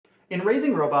In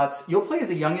Raising Robots, you'll play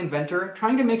as a young inventor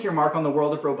trying to make your mark on the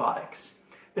world of robotics.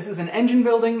 This is an engine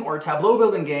building or tableau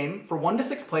building game for 1 to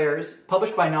 6 players,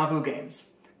 published by Nauvoo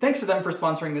Games. Thanks to them for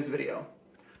sponsoring this video.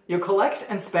 You'll collect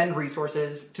and spend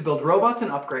resources to build robots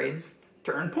and upgrades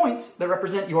to earn points that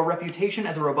represent your reputation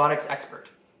as a robotics expert.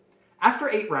 After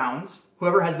 8 rounds,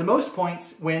 whoever has the most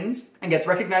points wins and gets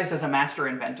recognized as a master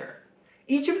inventor.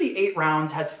 Each of the 8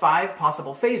 rounds has 5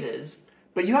 possible phases,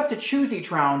 but you have to choose each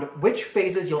round which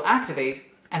phases you'll activate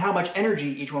and how much energy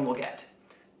each one will get.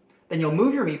 Then you'll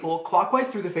move your meeple clockwise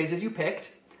through the phases you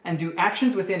picked and do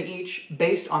actions within each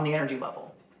based on the energy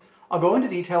level. I'll go into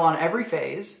detail on every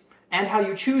phase and how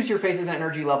you choose your phases and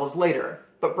energy levels later,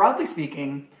 but broadly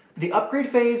speaking, the upgrade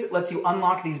phase lets you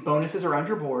unlock these bonuses around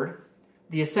your board,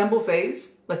 the assemble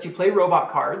phase lets you play robot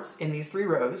cards in these 3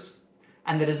 rows,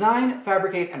 and the design,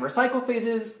 fabricate, and recycle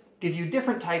phases give you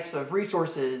different types of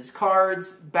resources,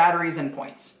 cards, batteries, and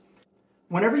points.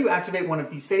 Whenever you activate one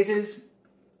of these phases,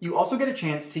 you also get a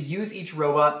chance to use each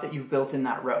robot that you've built in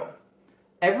that row.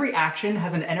 Every action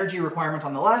has an energy requirement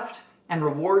on the left and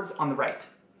rewards on the right.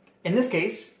 In this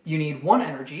case, you need 1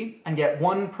 energy and get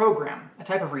 1 program, a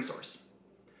type of resource.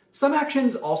 Some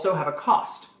actions also have a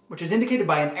cost, which is indicated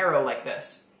by an arrow like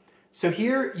this. So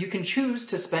here you can choose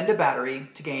to spend a battery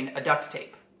to gain a duct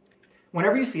tape.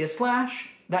 Whenever you see a slash,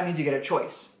 that means you get a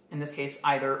choice, in this case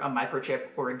either a microchip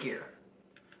or a gear.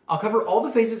 I'll cover all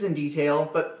the phases in detail,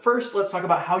 but first let's talk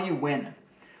about how you win.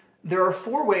 There are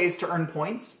 4 ways to earn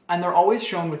points, and they're always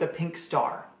shown with a pink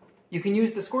star. You can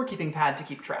use the scorekeeping pad to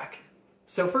keep track.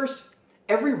 So first,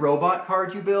 every robot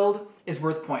card you build is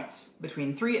worth points,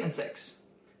 between 3 and 6.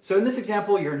 So in this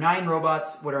example, your 9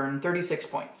 robots would earn 36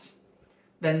 points.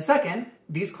 Then second,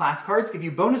 these class cards give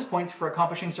you bonus points for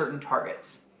accomplishing certain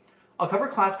targets. I'll cover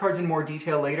class cards in more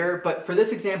detail later, but for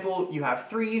this example, you have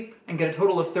 3 and get a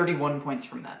total of 31 points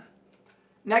from them.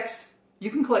 Next, you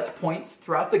can collect points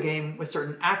throughout the game with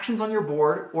certain actions on your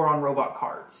board or on robot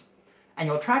cards. And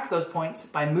you'll track those points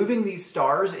by moving these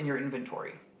stars in your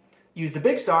inventory. Use the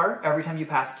big star every time you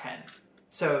pass 10.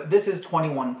 So this is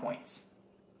 21 points.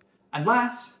 And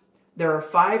last, there are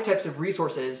 5 types of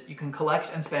resources you can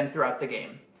collect and spend throughout the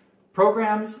game.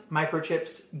 Programs,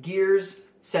 microchips, gears,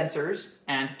 sensors,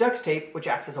 and duct tape, which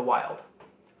acts as a wild.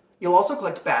 You'll also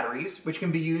collect batteries, which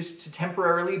can be used to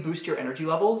temporarily boost your energy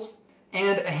levels,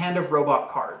 and a hand of robot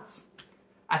cards.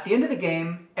 At the end of the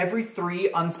game, every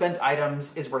 3 unspent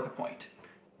items is worth a point.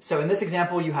 So in this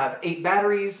example, you have 8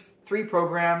 batteries, 3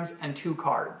 programs, and 2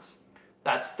 cards.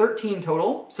 That's 13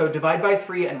 total, so divide by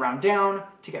 3 and round down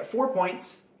to get 4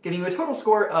 points, giving you a total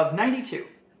score of 92.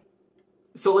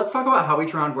 So let's talk about how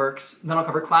each round works, then I'll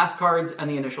cover class cards and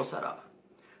the initial setup.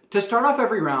 To start off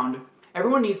every round,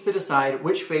 everyone needs to decide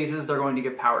which phases they're going to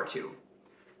give power to.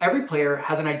 Every player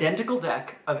has an identical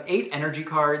deck of 8 energy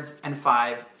cards and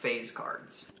 5 phase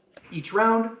cards. Each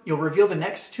round, you'll reveal the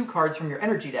next 2 cards from your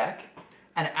energy deck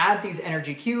and add these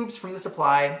energy cubes from the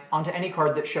supply onto any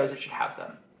card that shows it should have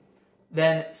them.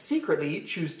 Then secretly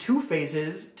choose 2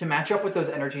 phases to match up with those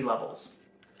energy levels.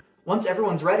 Once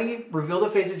everyone's ready, reveal the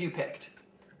phases you picked.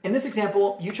 In this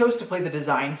example, you chose to play the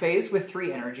design phase with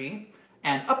 3 energy,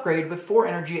 and upgrade with 4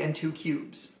 energy and 2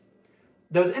 cubes.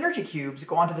 Those energy cubes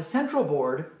go onto the central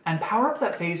board and power up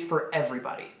that phase for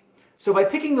everybody. So by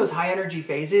picking those high energy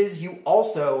phases, you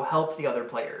also help the other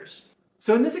players.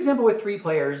 So in this example with 3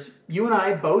 players, you and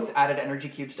I both added energy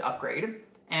cubes to upgrade,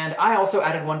 and I also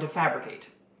added 1 to fabricate.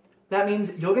 That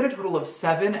means you'll get a total of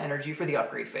 7 energy for the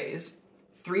upgrade phase,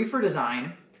 3 for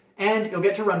design, and you'll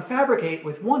get to run fabricate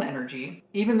with 1 energy,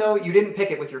 even though you didn't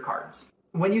pick it with your cards.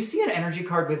 When you see an energy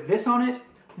card with this on it,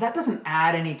 that doesn't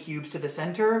add any cubes to the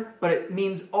center, but it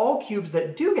means all cubes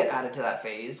that do get added to that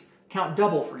phase count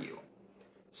double for you.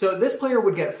 So this player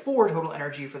would get 4 total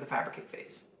energy for the fabricate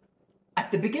phase. At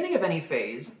the beginning of any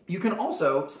phase, you can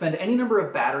also spend any number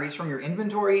of batteries from your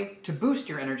inventory to boost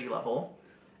your energy level,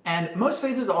 and most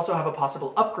phases also have a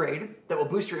possible upgrade that will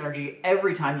boost your energy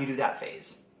every time you do that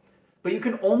phase. But you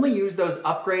can only use those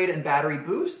upgrade and battery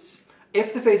boosts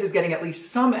if the phase is getting at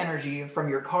least some energy from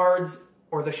your cards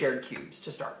or the shared cubes to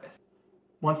start with.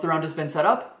 Once the round has been set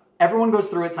up, everyone goes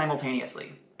through it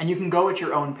simultaneously, and you can go at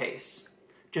your own pace.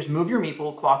 Just move your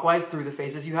meeple clockwise through the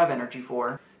phases you have energy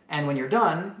for, and when you're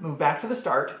done, move back to the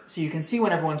start so you can see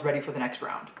when everyone's ready for the next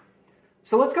round.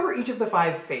 So let's cover each of the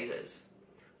 5 phases.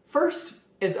 First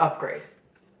is upgrade.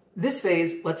 This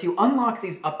phase lets you unlock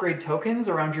these upgrade tokens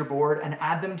around your board and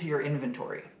add them to your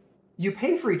inventory. You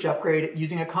pay for each upgrade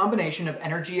using a combination of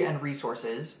energy and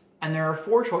resources, and there are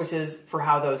 4 choices for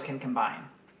how those can combine.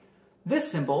 This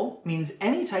symbol means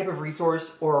any type of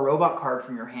resource or a robot card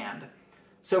from your hand.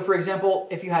 So for example,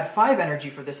 if you had 5 energy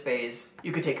for this phase,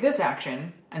 you could take this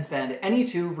action and spend any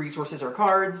 2 resources or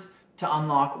cards to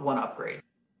unlock 1 upgrade.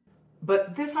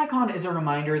 But this icon is a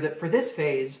reminder that for this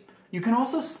phase, you can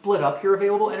also split up your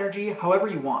available energy however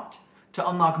you want to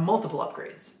unlock multiple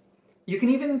upgrades. You can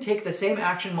even take the same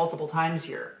action multiple times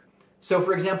here. So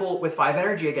for example, with 5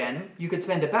 energy again, you could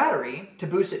spend a battery to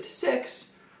boost it to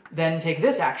 6, then take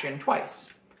this action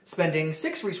twice, spending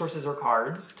 6 resources or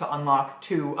cards to unlock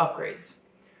 2 upgrades.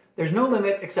 There's no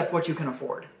limit except what you can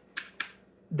afford.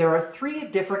 There are 3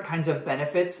 different kinds of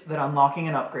benefits that unlocking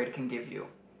an upgrade can give you.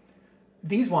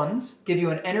 These ones give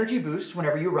you an energy boost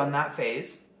whenever you run that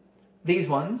phase. These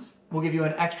ones will give you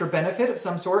an extra benefit of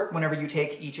some sort whenever you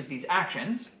take each of these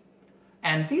actions.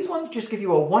 And these ones just give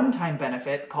you a one-time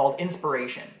benefit called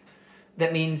Inspiration.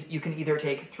 That means you can either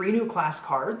take 3 new class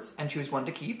cards and choose 1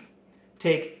 to keep,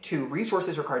 take 2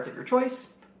 resources or cards of your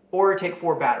choice, or take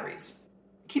 4 batteries.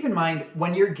 Keep in mind,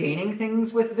 when you're gaining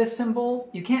things with this symbol,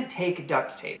 you can't take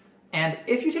duct tape. And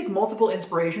if you take multiple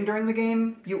inspiration during the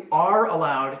game, you are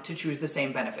allowed to choose the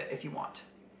same benefit if you want.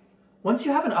 Once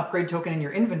you have an upgrade token in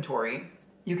your inventory,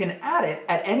 you can add it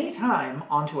at any time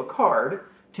onto a card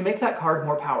to make that card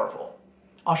more powerful.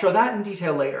 I'll show that in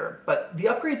detail later, but the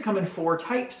upgrades come in 4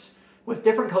 types with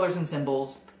different colors and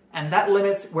symbols, and that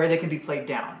limits where they can be played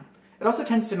down. It also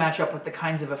tends to match up with the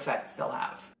kinds of effects they'll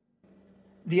have.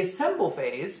 The assemble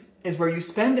phase is where you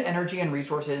spend energy and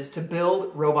resources to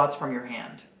build robots from your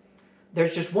hand.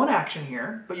 There's just 1 action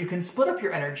here, but you can split up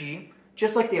your energy,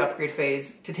 just like the upgrade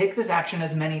phase, to take this action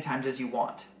as many times as you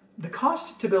want. The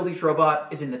cost to build each robot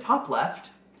is in the top left,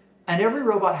 and every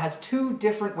robot has 2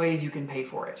 different ways you can pay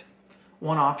for it.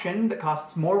 1 option that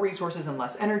costs more resources and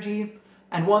less energy,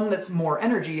 and 1 that's more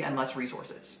energy and less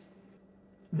resources.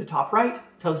 The top right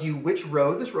tells you which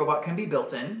row this robot can be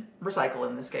built in, recycle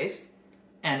in this case,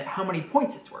 and how many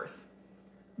points it's worth.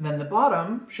 Then the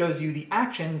bottom shows you the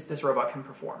actions this robot can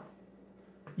perform.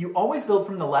 You always build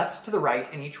from the left to the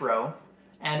right in each row,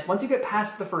 and once you get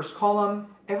past the first column,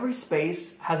 every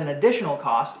space has an additional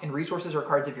cost in resources or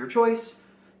cards of your choice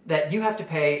that you have to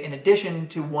pay in addition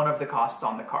to one of the costs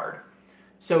on the card.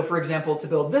 So for example, to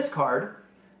build this card,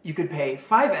 you could pay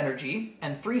 5 energy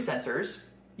and 3 sensors,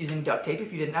 using duct tape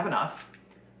if you didn't have enough,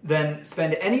 then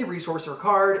spend any resource or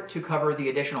card to cover the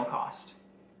additional cost.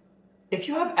 If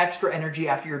you have extra energy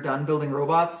after you're done building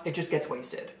robots, it just gets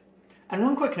wasted. And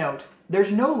one quick note,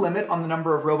 there's no limit on the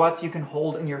number of robots you can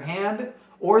hold in your hand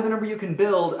or the number you can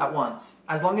build at once,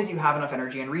 as long as you have enough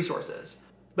energy and resources.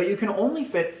 But you can only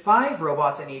fit 5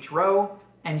 robots in each row,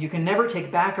 and you can never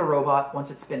take back a robot once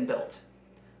it's been built.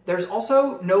 There's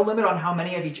also no limit on how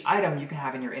many of each item you can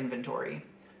have in your inventory.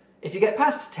 If you get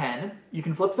past 10, you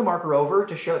can flip the marker over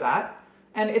to show that,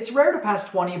 and it's rare to pass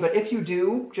 20, but if you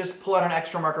do, just pull out an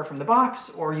extra marker from the box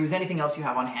or use anything else you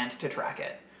have on hand to track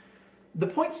it. The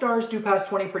point stars do pass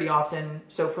 20 pretty often,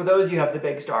 so for those you have the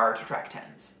big star to track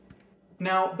 10s.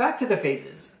 Now, back to the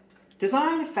phases.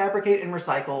 Design, fabricate, and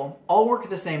recycle all work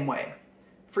the same way.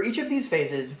 For each of these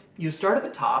phases, you start at the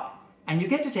top, and you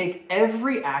get to take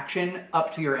every action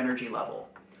up to your energy level.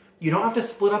 You don't have to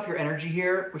split up your energy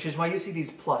here, which is why you see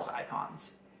these plus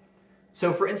icons.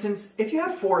 So for instance, if you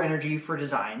have 4 energy for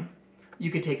design,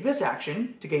 you could take this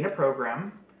action to gain a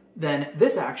program, then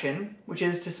this action, which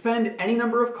is to spend any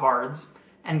number of cards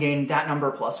and gain that number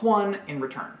plus 1 in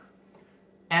return.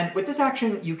 And with this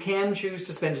action, you can choose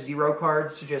to spend 0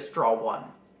 cards to just draw 1.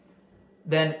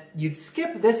 Then you'd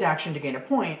skip this action to gain a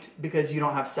point because you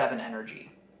don't have 7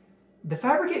 energy. The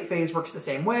fabricate phase works the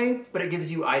same way, but it gives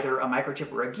you either a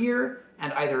microchip or a gear,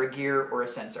 and either a gear or a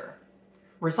sensor.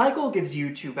 Recycle gives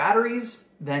you 2 batteries,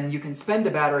 then you can spend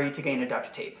a battery to gain a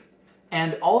duct tape.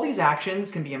 And all these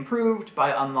actions can be improved by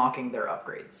unlocking their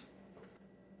upgrades.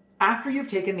 After you've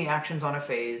taken the actions on a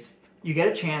phase, you get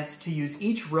a chance to use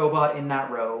each robot in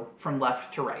that row from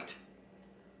left to right.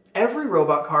 Every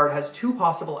robot card has 2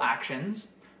 possible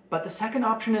actions, but the second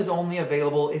option is only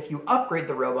available if you upgrade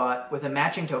the robot with a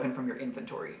matching token from your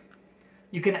inventory.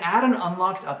 You can add an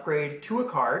unlocked upgrade to a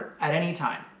card at any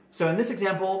time. So in this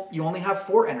example, you only have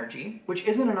 4 energy, which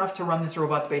isn't enough to run this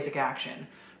robot's basic action.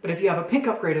 But if you have a pink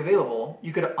upgrade available,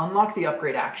 you could unlock the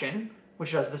upgrade action,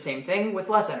 which does the same thing with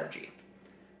less energy.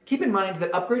 Keep in mind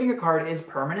that upgrading a card is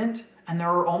permanent, and there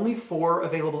are only 4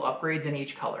 available upgrades in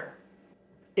each color.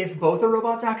 If both a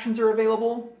robot's actions are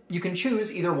available, you can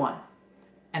choose either one.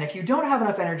 And if you don't have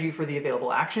enough energy for the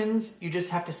available actions, you just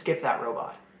have to skip that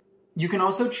robot. You can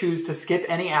also choose to skip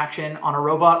any action on a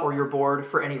robot or your board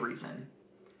for any reason.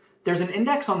 There's an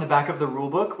index on the back of the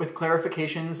rulebook with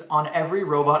clarifications on every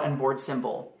robot and board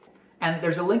symbol. and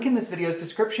there's a link in this video's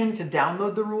description to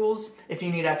download the rules if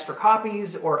you need extra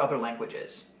copies or other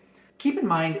languages. Keep in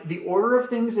mind, the order of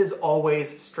things is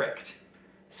always strict.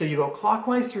 So you go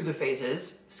clockwise through the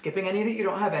phases, skipping any that you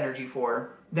don't have energy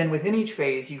for, then within each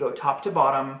phase you go top to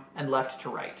bottom and left to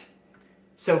right.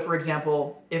 So for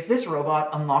example, if this robot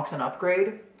unlocks an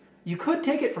upgrade, you could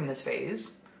take it from this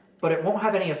phase, but it won't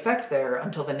have any effect there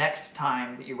until the next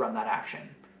time that you run that action.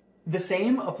 The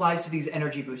same applies to these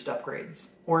energy boost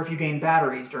upgrades, or if you gain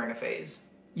batteries during a phase.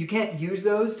 You can't use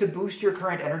those to boost your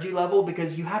current energy level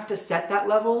because you have to set that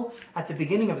level at the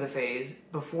beginning of the phase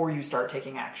before you start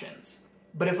taking actions.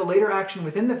 But if a later action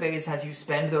within the phase has you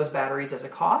spend those batteries as a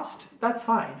cost, that's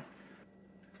fine.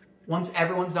 Once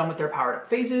everyone's done with their powered up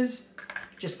phases,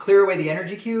 just clear away the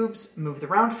energy cubes, move the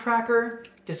round tracker,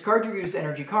 discard your used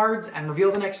energy cards, and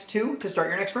reveal the next 2 to start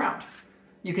your next round.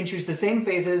 You can choose the same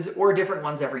phases or different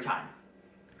ones every time.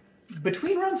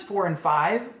 Between rounds 4 and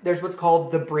 5, there's what's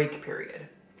called the break period.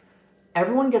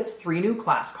 Everyone gets 3 new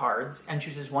class cards and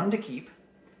chooses 1 to keep,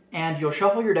 and you'll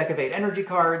shuffle your deck of 8 energy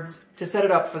cards to set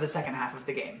it up for the second half of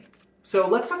the game. So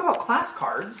let's talk about class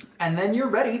cards, and then you're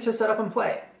ready to set up and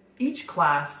play. Each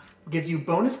class gives you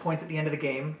bonus points at the end of the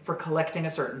game for collecting a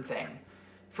certain thing.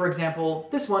 For example,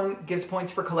 this one gives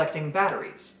points for collecting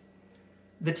batteries.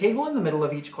 The table in the middle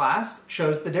of each class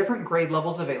shows the different grade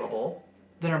levels available,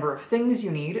 the number of things you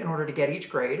need in order to get each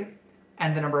grade,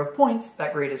 and the number of points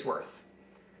that grade is worth.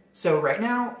 So right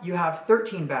now, you have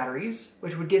 13 batteries,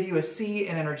 which would give you a C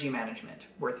in energy management,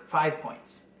 worth 5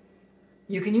 points.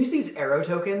 You can use these arrow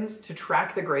tokens to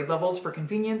track the grade levels for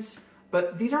convenience,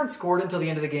 but these aren't scored until the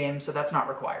end of the game, so that's not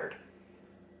required.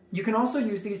 You can also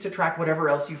use these to track whatever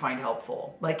else you find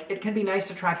helpful, like it can be nice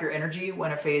to track your energy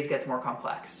when a phase gets more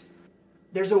complex.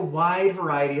 There's a wide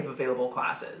variety of available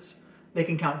classes. They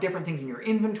can count different things in your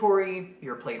inventory,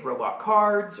 your played robot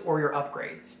cards, or your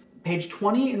upgrades. Page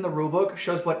 20 in the rulebook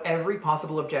shows what every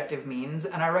possible objective means,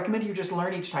 and I recommend you just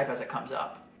learn each type as it comes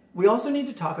up. We also need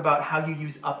to talk about how you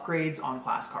use upgrades on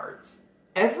class cards.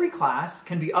 Every class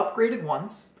can be upgraded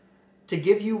once to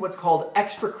give you what's called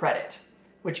extra credit,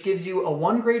 which gives you a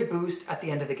 1 grade boost at the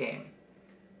end of the game.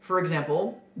 For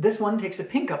example, this one takes a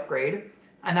pink upgrade,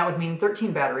 and that would mean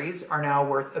 13 batteries are now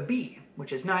worth a B,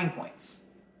 which is 9 points.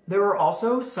 There are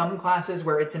also some classes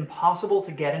where it's impossible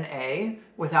to get an A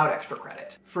without extra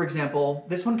credit. For example,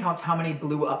 this one counts how many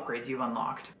blue upgrades you've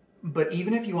unlocked. But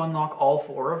even if you unlock all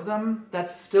 4 of them,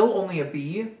 that's still only a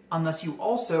B unless you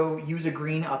also use a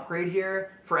green upgrade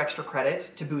here for extra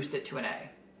credit to boost it to an A.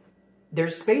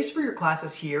 There's space for your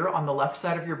classes here on the left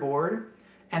side of your board,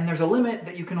 and there's a limit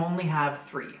that you can only have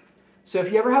 3. So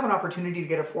if you ever have an opportunity to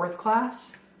get a 4th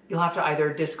class, you'll have to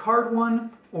either discard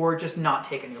one or just not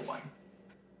take a new one.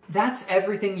 That's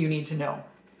everything you need to know.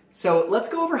 So let's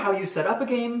go over how you set up a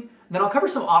game, then I'll cover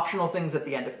some optional things at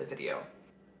the end of the video.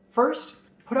 First,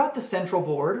 put out the central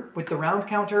board with the round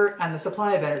counter and the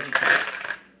supply of energy cards,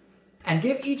 and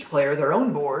give each player their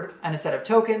own board and a set of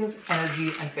tokens,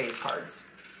 energy, and phase cards.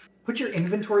 Put your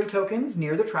inventory tokens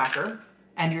near the tracker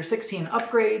and your 16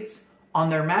 upgrades on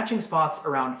their matching spots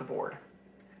around the board.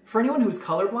 For anyone who's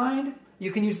colorblind,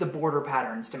 you can use the border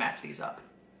patterns to match these up.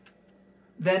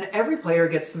 Then every player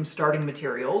gets some starting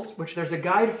materials, which there's a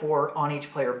guide for on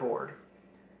each player board.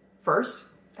 First,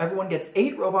 everyone gets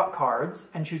 8 robot cards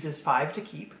and chooses 5 to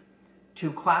keep,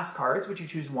 2 class cards, which you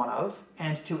choose 1 of,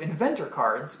 and 2 inventor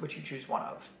cards, which you choose 1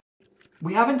 of.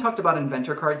 We haven't talked about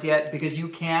inventor cards yet because you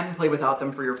can play without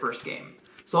them for your first game.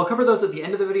 So I'll cover those at the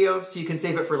end of the video so you can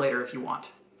save it for later if you want.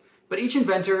 But each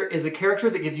inventor is a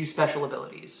character that gives you special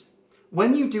abilities.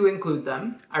 When you do include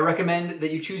them, I recommend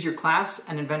that you choose your class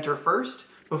and inventor first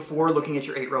before looking at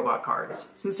your 8 robot cards,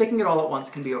 since taking it all at once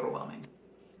can be overwhelming.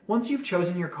 Once you've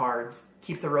chosen your cards,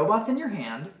 keep the robots in your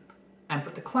hand and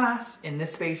put the class in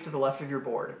this space to the left of your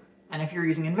board. And if you're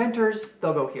using inventors,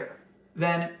 they'll go here.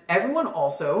 Then everyone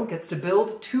also gets to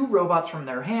build 2 robots from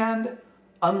their hand,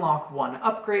 unlock 1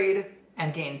 upgrade,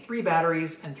 and gain 3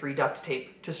 batteries and 3 duct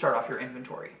tape to start off your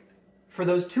inventory. For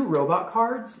those 2 robot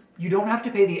cards, you don't have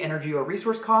to pay the energy or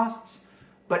resource costs,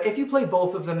 but if you play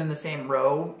both of them in the same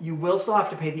row, you will still have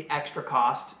to pay the extra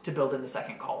cost to build in the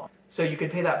second column. So you could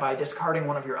pay that by discarding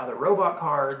one of your other robot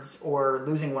cards or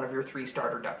losing one of your 3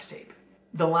 starter duct tape.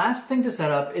 The last thing to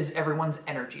set up is everyone's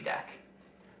energy deck.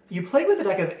 You play with a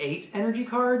deck of 8 energy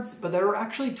cards, but there are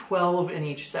actually 12 in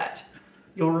each set.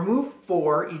 You'll remove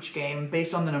 4 each game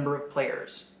based on the number of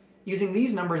players, using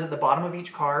these numbers at the bottom of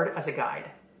each card as a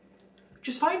guide.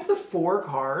 Just find the 4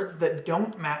 cards that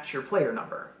don't match your player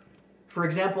number. For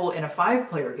example, in a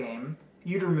 5-player game,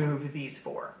 you'd remove these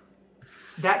 4.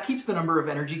 That keeps the number of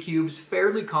energy cubes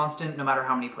fairly constant no matter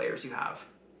how many players you have.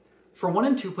 For 1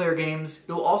 and 2 player games,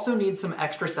 you'll also need some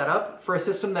extra setup for a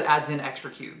system that adds in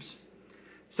extra cubes.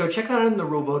 So check that out in the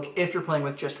rulebook if you're playing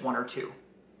with just 1 or 2.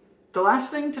 The last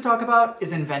thing to talk about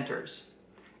is inventors.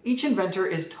 Each inventor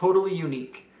is totally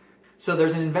unique. So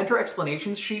there's an inventor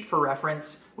explanations sheet for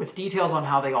reference with details on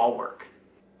how they all work.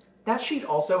 That sheet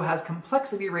also has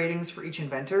complexity ratings for each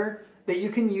inventor that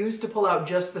you can use to pull out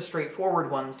just the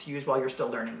straightforward ones to use while you're still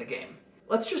learning the game.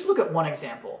 Let's just look at one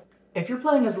example. If you're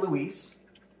playing as Luis,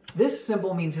 this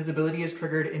symbol means his ability is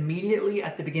triggered immediately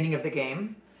at the beginning of the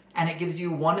game, and it gives you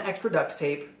 1 extra duct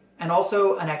tape and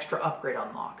also an extra upgrade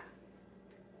unlock.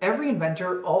 Every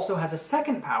inventor also has a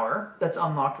second power that's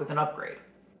unlocked with an upgrade,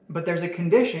 but there's a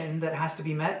condition that has to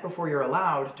be met before you're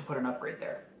allowed to put an upgrade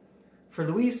there. For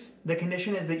Luis, the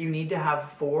condition is that you need to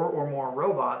have 4 or more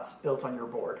robots built on your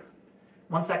board.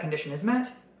 Once that condition is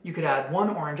met, you could add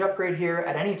 1 orange upgrade here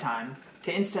at any time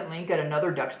to instantly get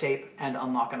another duct tape and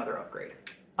unlock another upgrade.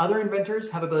 Other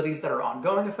inventors have abilities that are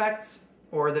ongoing effects,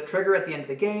 or that trigger at the end of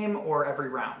the game or every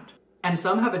round. And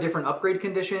some have a different upgrade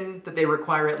condition that they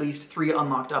require at least 3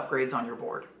 unlocked upgrades on your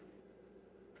board.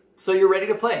 So you're ready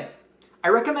to play. I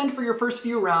recommend for your first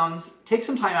few rounds, take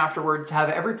some time afterwards to have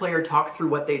every player talk through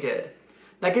what they did.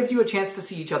 That gives you a chance to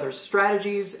see each other's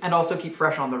strategies and also keep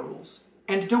fresh on the rules.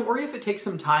 And don't worry if it takes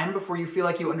some time before you feel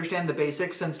like you understand the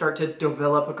basics and start to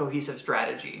develop a cohesive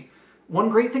strategy. One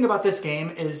great thing about this game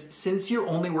is since you're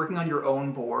only working on your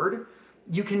own board,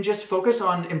 you can just focus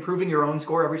on improving your own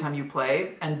score every time you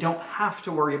play and don't have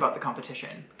to worry about the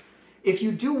competition. If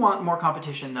you do want more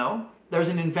competition though, there's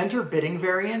an inventor bidding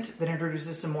variant that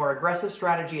introduces some more aggressive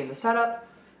strategy in the setup,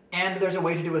 and there's a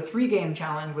way to do a 3-game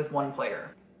challenge with 1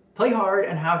 player. Play hard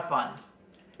and have fun.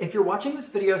 If you're watching this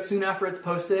video soon after it's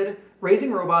posted,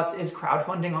 Raising Robots is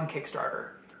crowdfunding on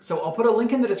Kickstarter, so I'll put a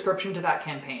link in the description to that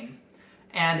campaign.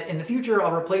 And in the future,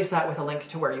 I'll replace that with a link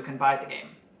to where you can buy the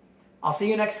game. I'll see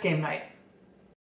you next game night.